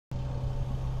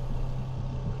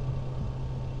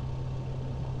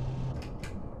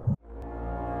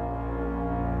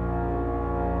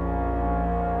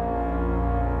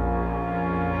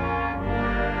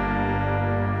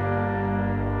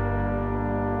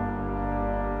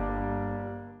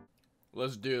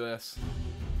Let's do this.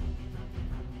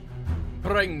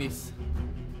 Bring this.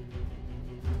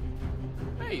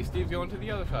 Hey, Steve's going to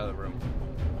the other side of the room.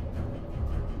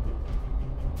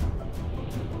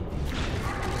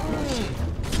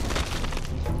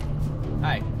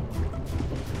 Hey.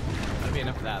 That'll be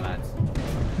enough of that, lads.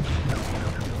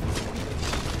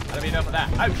 That'll be enough of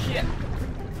that. Oh, shit.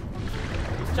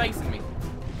 He's chasing me.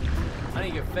 I need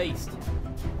to get feast.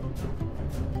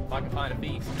 If I can find a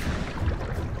feast.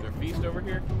 Is there a feast over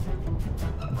here?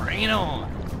 Bring it on.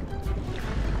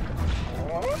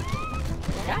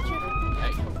 Gotcha.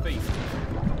 Hey, feast.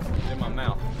 It's in my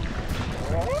mouth.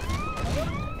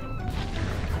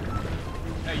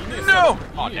 Hey, you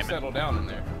need to settle down in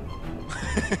there.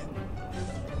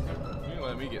 You need to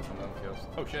let me get some of them kills.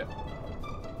 Oh, shit.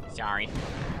 Sorry.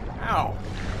 Ow.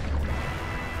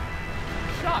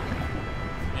 Shot me.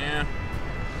 Yeah.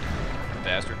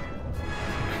 Bastard.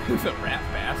 The rat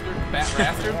bastard? Bat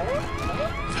bastard?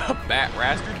 The bat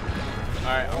bastard?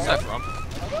 Alright, what's that from?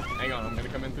 Hang on, I'm gonna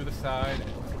come in through the side.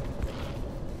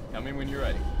 Tell me when you're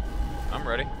ready. I'm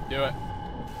ready. Do it.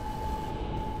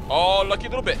 Oh, lucky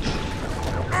little bitch.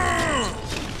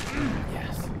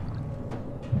 Yes.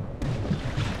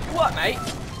 What, mate?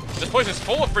 This place is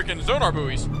full of freaking Zonar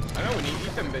buoys. I know, we need to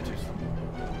eat them bitches.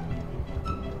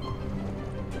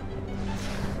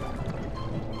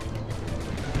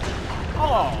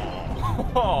 Oh.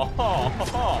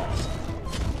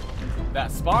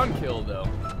 That spawn kill, though.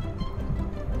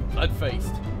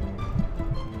 Blood-faced.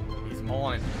 He's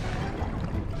mine.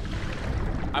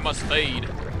 I must fade.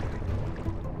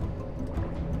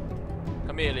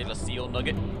 Come here, little seal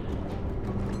nugget.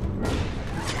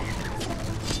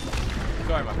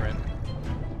 Sorry, my friend.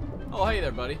 Oh, hey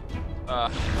there, buddy. I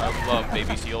love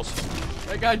baby seals.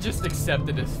 That guy just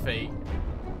accepted his fate.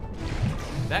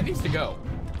 That needs to go.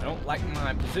 I don't like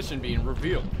my position being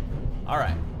revealed.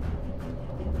 Alright.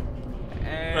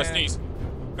 I'm gonna sneeze.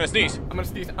 I'm gonna sneeze. I'm gonna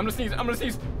sneeze. I'm gonna sneeze. I'm gonna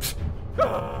sneeze.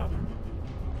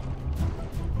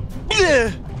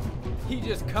 He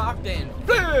just cocked and.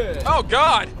 Oh,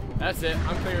 God! That's it.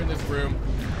 I'm clearing this room.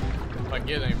 If I can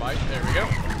get anybody. There we go.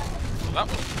 Well, that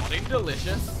was funny.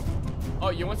 Delicious. Oh,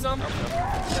 you want some? Yum,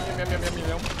 yum, yum, yum,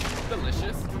 yum.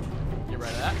 Delicious. Get rid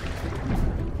of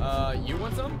that. You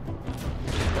want some?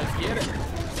 Let's get it.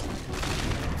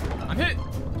 I'm hit.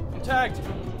 I'm tagged.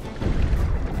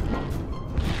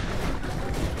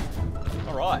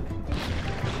 All right.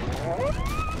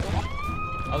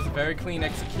 That was a very clean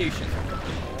execution.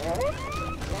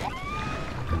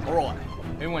 All right.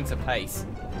 Who wants a pace?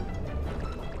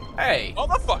 Hey.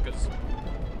 Motherfuckers.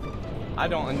 I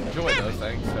don't enjoy those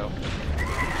things, so.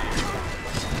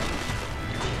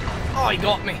 Oh, he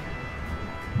got me.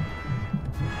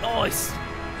 Nice.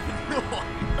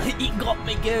 He got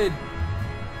me good.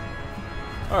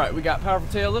 All right, we got powerful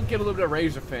tail. Let's get a little bit of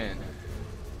razor fin.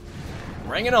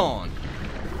 Bring it on.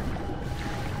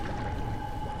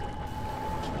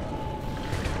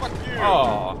 Fuck you.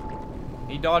 Oh,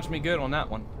 he dodged me good on that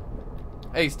one.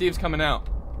 Hey, Steve's coming out.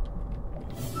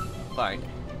 Fine.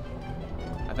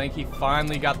 I think he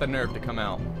finally got the nerve to come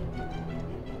out.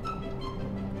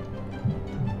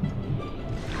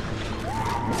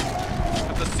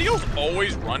 Have the seals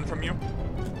always run from you?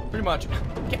 Pretty much.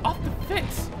 Get off the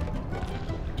fence.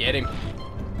 Get him.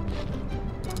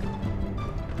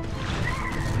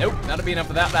 Nope, that'll be enough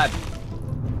of that lad.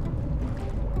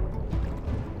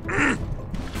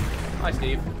 Bye,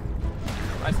 Steve.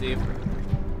 Bye, Steve.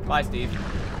 Bye, Steve.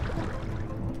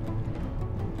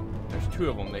 There's two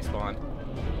of them, they spawned.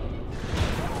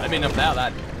 That'd be enough of that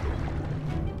lad.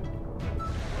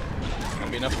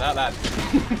 That'd be enough of that lad.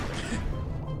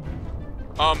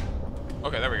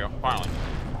 Okay, there we go. Finally.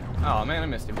 Oh man, I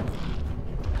missed him.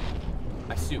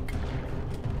 I sook.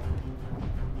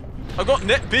 I got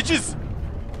net bitches!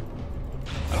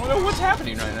 I don't know what's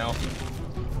happening right now.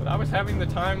 But I was having the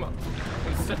time,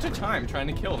 such a time trying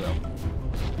to kill them.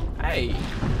 Hey.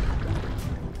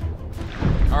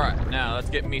 Alright, now let's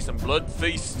get me some blood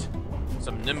feast.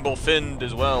 Some nimble finned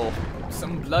as well.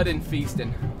 Some blood and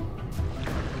feasting.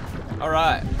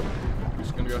 Alright. I'm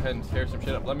just gonna go ahead and tear some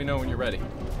shit up. Let me know when you're ready.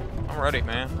 I'm ready,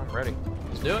 man. I'm ready.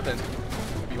 Let's do it then.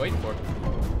 What are you waiting for?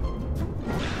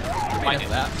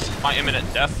 My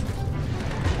imminent death.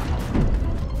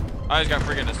 I just got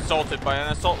freaking assaulted by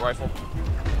an assault rifle.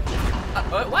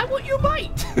 Why won't you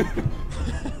bite?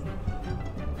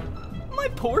 My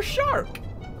poor shark.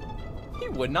 He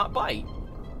would not bite.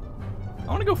 I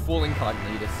want to go full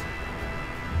incognitus.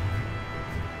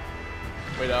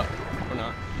 Wait up. Or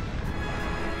not.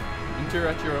 Enter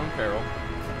at your own peril.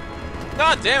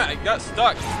 God damn it, I got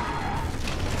stuck.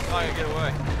 Oh, I gotta get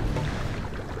away.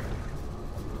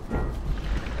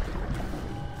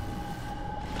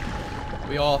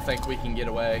 We all think we can get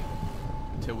away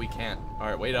until we can't. All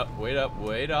right, wait up, wait up,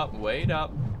 wait up, wait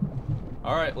up.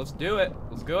 All right, let's do it.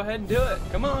 Let's go ahead and do it.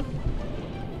 Come on.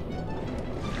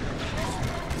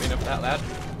 Be enough of that, lad.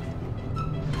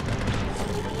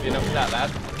 Be enough of that, lad.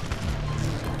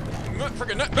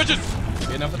 Freaking nut, bitches!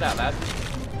 Be enough of that, lad.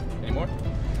 Any more?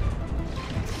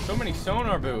 So many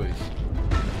sonar buoys.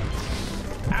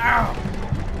 Ow!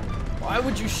 Why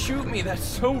would you shoot me? That's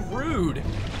so rude.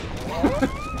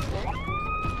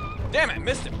 Damn it,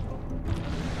 missed him.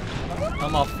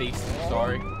 I'm off feast.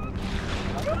 Sorry.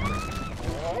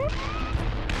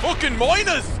 Fucking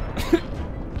miners!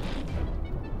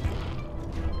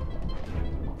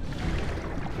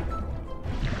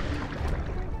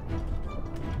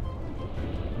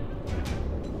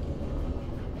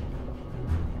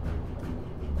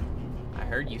 I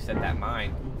heard you said that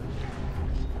mine.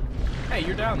 Hey,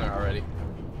 you're down there already.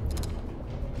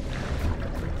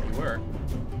 You were.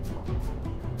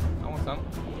 I want some.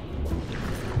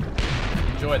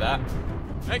 Enjoy that.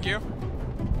 Thank you.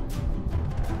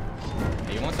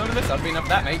 Hey, you want some of this? I'll be enough of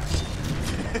that, mate.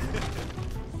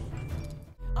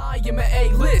 I am an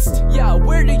A-list, yeah,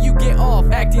 where do you get off?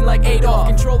 Acting like Adolf,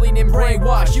 controlling and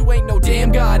brainwash. You ain't no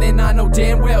damn god, and I know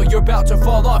damn well you're about to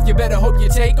fall off. You better hope you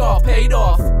take off, paid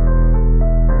off.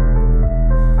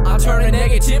 I turn a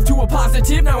negative to a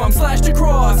positive, now I'm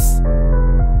SlashtaCross.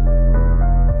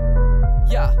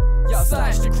 Yeah,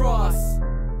 SlashtaCross.